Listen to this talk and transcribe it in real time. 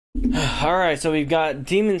Alright, so we've got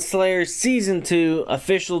Demon Slayer Season 2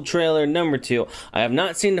 official trailer number 2. I have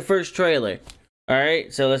not seen the first trailer.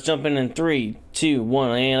 Alright, so let's jump in 3, 2,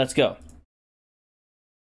 1, and let's go.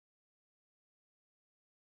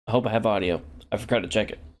 I hope I have audio. I forgot to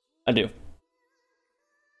check it. I do.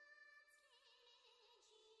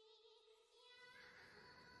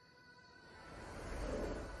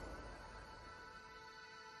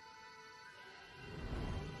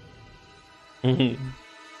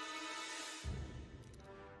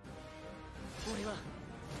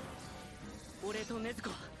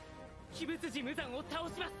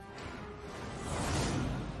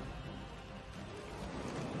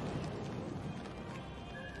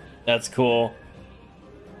 That's cool.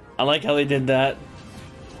 I like how they did that.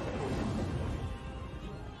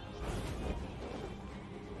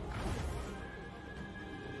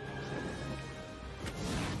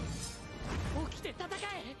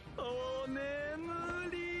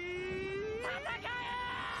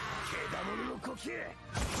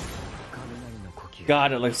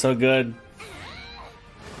 God, it looks so good.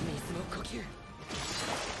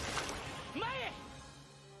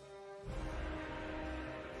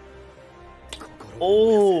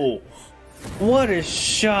 Oh, what a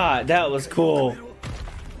shot. That was cool.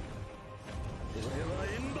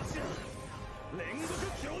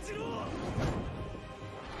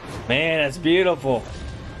 Man, that's beautiful.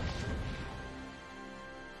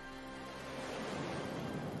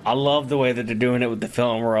 I love the way that they're doing it with the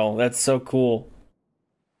film roll. That's so cool.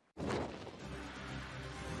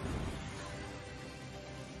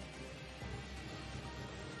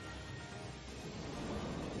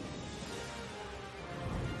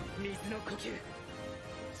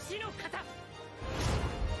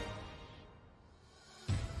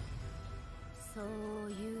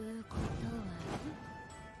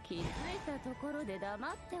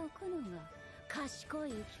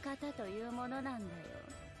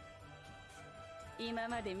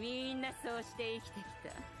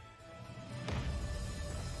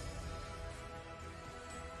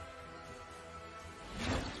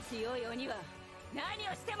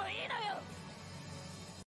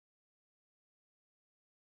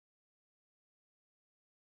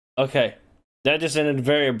 Okay, that just ended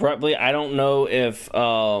very abruptly. I don't know if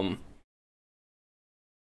that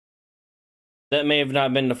may have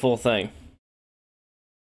not been the full thing.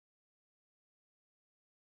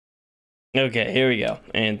 Okay, here we go.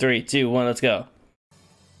 And 3, 2, 1, let's go.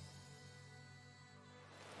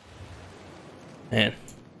 Man.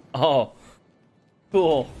 Oh,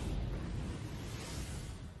 cool.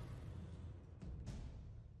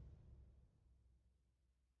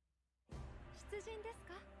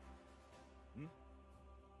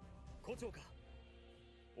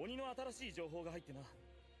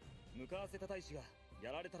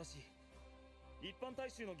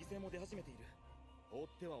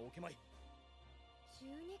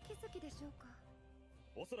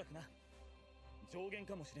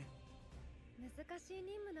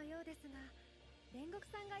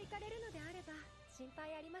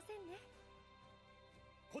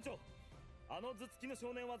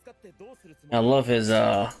 I love his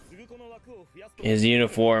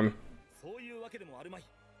uniform.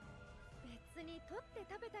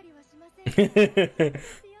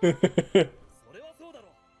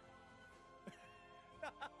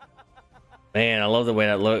 Man, I love the way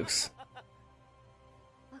that looks.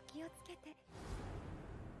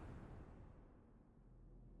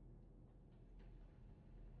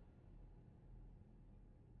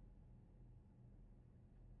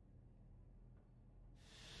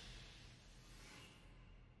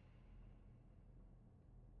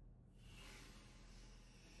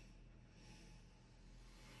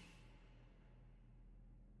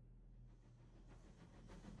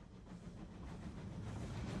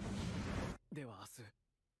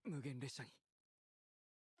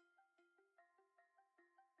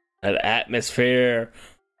 That atmosphere.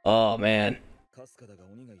 Oh man.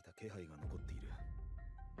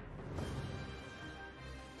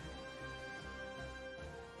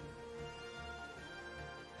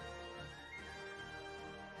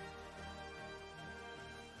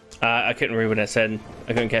 I couldn't read what I said.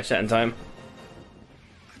 I couldn't catch that in time.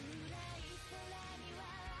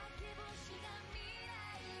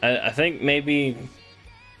 I think maybe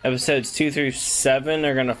episodes 2 through 7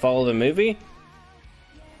 are gonna follow the movie.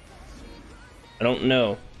 I don't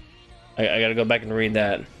know. I gotta go back and read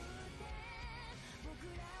that.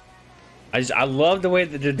 I love the way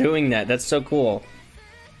that they're doing that. That's so cool.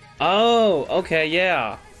 Oh, okay,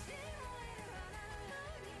 yeah.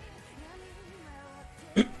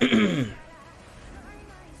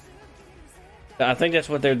 I think that's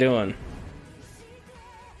what they're doing.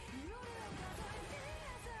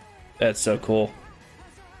 That's so cool.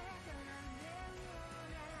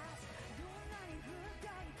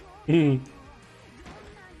 Hmm.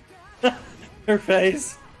 Her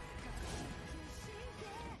face.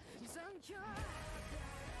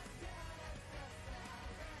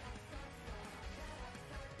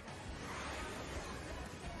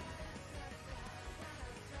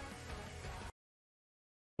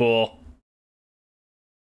 Cool.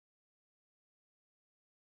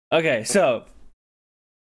 Okay, so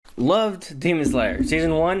loved Demon Slayer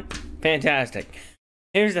season 1, fantastic.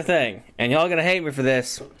 Here's the thing, and y'all gonna hate me for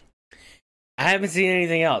this. I haven't seen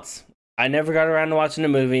anything else. I never got around to watching the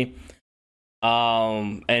movie.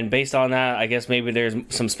 And based on that, I guess maybe there's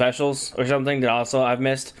some specials or something that also I've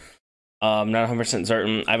missed. Not 100%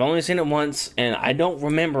 certain. I've only seen it once, and I don't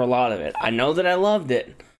remember a lot of it. I know that I loved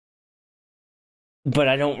it, but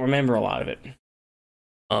I don't remember a lot of it.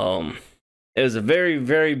 It was a very,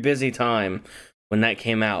 very busy time when that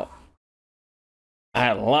came out. I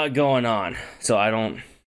had a lot going on, so I don't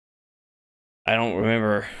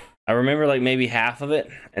remember. I remember like maybe half of it,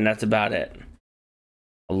 and that's about it.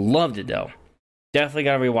 I loved it though. Definitely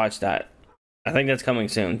gotta rewatch that. I think that's coming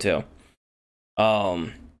soon too.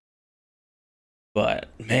 But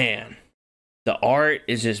man, the art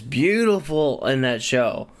is just beautiful in that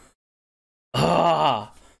show.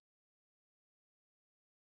 Ah.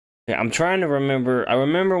 Yeah, I'm trying to remember. I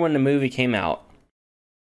remember when the movie came out,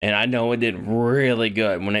 and I know it did really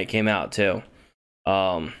good when it came out too.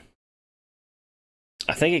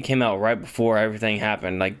 I think it came out right before everything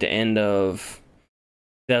happened, like the end of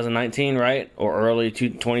 2019, right? Or early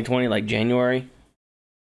 2020, like January.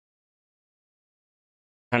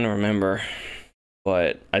 I don't remember,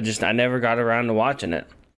 but I never got around to watching it.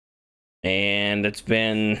 And it's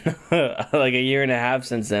been like a year and a half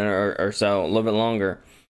since then, or so, a little bit longer.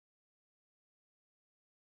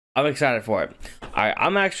 I'm excited for it.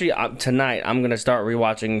 I'm actually tonight. I'm gonna start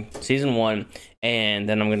rewatching season 1, and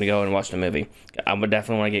then I'm gonna go and watch the movie. I would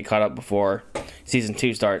definitely want to get caught up before season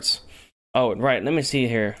 2 starts. Oh, right. Let me see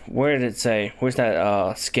here. Where did it say? Where's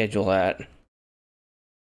that schedule at?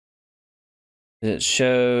 It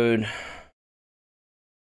showed.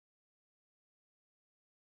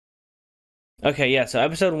 Okay, yeah. So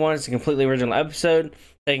episode 1 is a completely original episode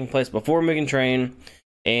taking place before Mugen Train.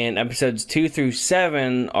 And episodes 2 through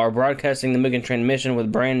 7 are broadcasting the Mugen Train mission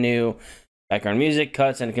with brand new background music,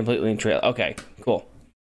 cuts, and a completely new trailer. Okay, cool.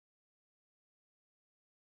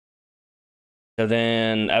 So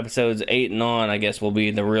then episodes 8 and on, I guess, will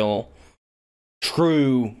be the real,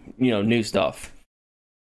 true, new stuff.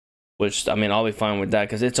 Which, I mean, I'll be fine with that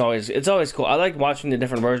because it's always cool. I like watching the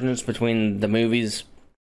different versions between the movies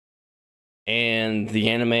and the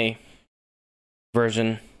anime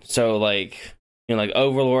version. So like. Like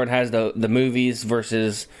Overlord has the movies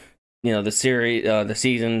versus the series, the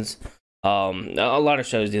seasons. A lot of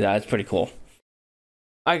shows do that. It's pretty cool.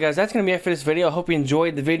 Alright guys, that's gonna be it for this video. I hope you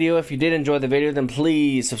enjoyed the video. If you did enjoy the video, then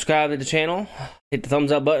please subscribe to the channel, hit the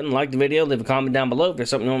thumbs up button, like the video, leave a comment down below. If there's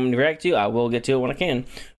something you want me to react to, I will get to it when I can.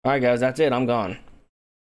 Alright guys, that's it. I'm gone.